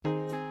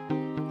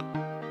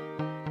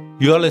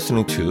You are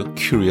listening to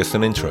Curious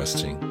and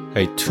Interesting,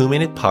 a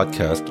 2-minute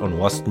podcast on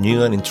what's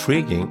new and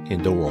intriguing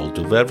in the world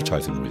of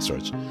advertising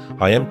research.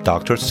 I am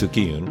Dr.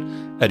 Suki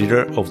Yoon,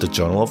 editor of the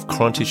Journal of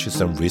Current Issues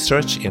and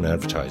Research in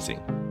Advertising.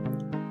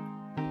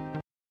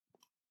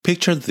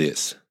 Picture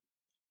this.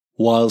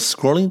 While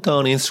scrolling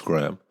down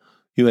Instagram,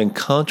 you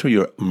encounter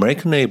your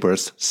American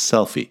neighbor's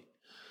selfie.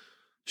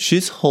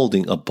 She's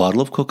holding a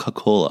bottle of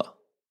Coca-Cola.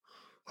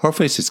 Her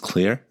face is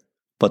clear,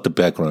 but the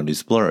background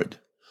is blurred.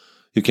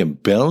 You can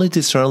barely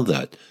discern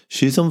that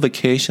she's on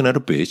vacation at a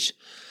beach,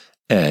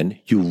 and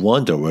you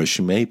wonder where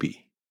she may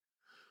be.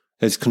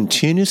 As you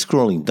continue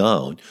scrolling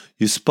down,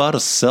 you spot a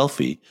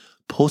selfie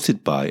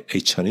posted by a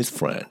Chinese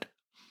friend.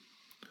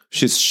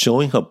 She's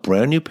showing her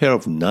brand new pair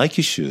of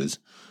Nike shoes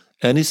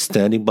and is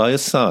standing by a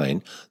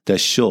sign that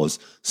shows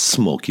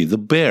Smokey the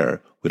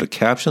Bear with a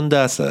caption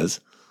that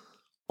says,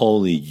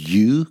 "Only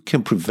you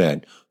can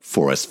prevent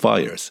forest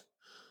fires."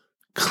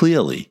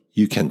 Clearly,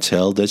 you can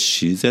tell that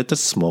she's at the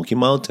Smoky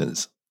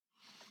Mountains.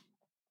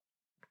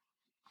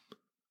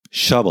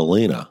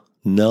 Shabalina,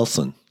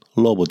 Nelson,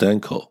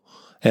 Lobodenko,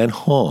 and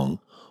Hong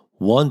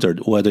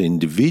wondered whether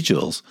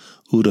individuals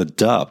would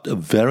adopt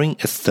varying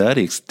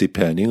aesthetics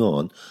depending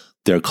on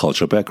their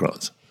cultural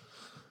backgrounds.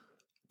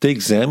 They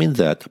examined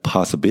that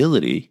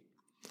possibility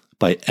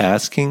by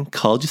asking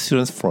college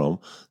students from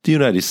the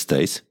United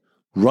States,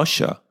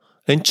 Russia,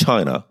 and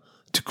China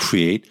to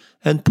create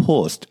and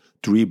post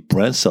 3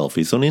 brand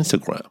selfies on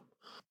Instagram.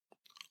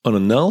 An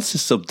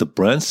analysis of the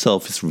brand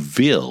selfies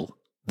revealed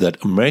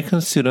that American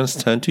students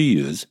tend to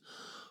use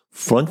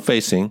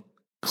front-facing,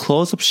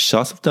 close-up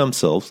shots of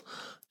themselves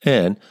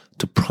and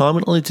to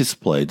prominently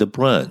display the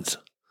brands.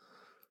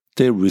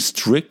 They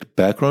restrict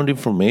background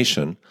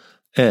information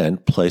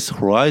and place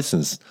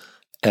horizons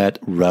at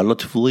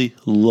relatively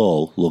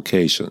low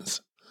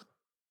locations.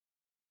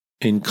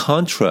 In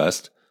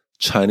contrast,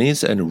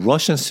 Chinese and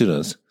Russian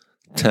students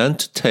tend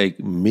to take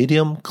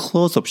medium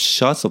close-up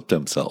shots of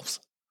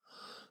themselves.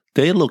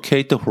 They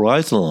locate the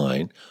horizon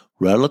line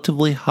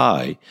relatively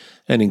high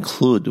and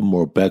include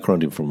more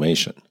background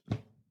information.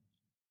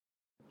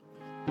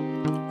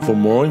 For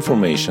more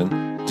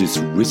information, this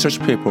research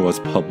paper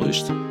was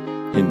published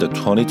in the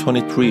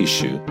 2023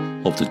 issue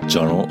of the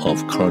Journal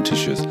of Current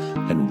Issues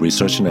and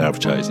Research in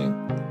Advertising.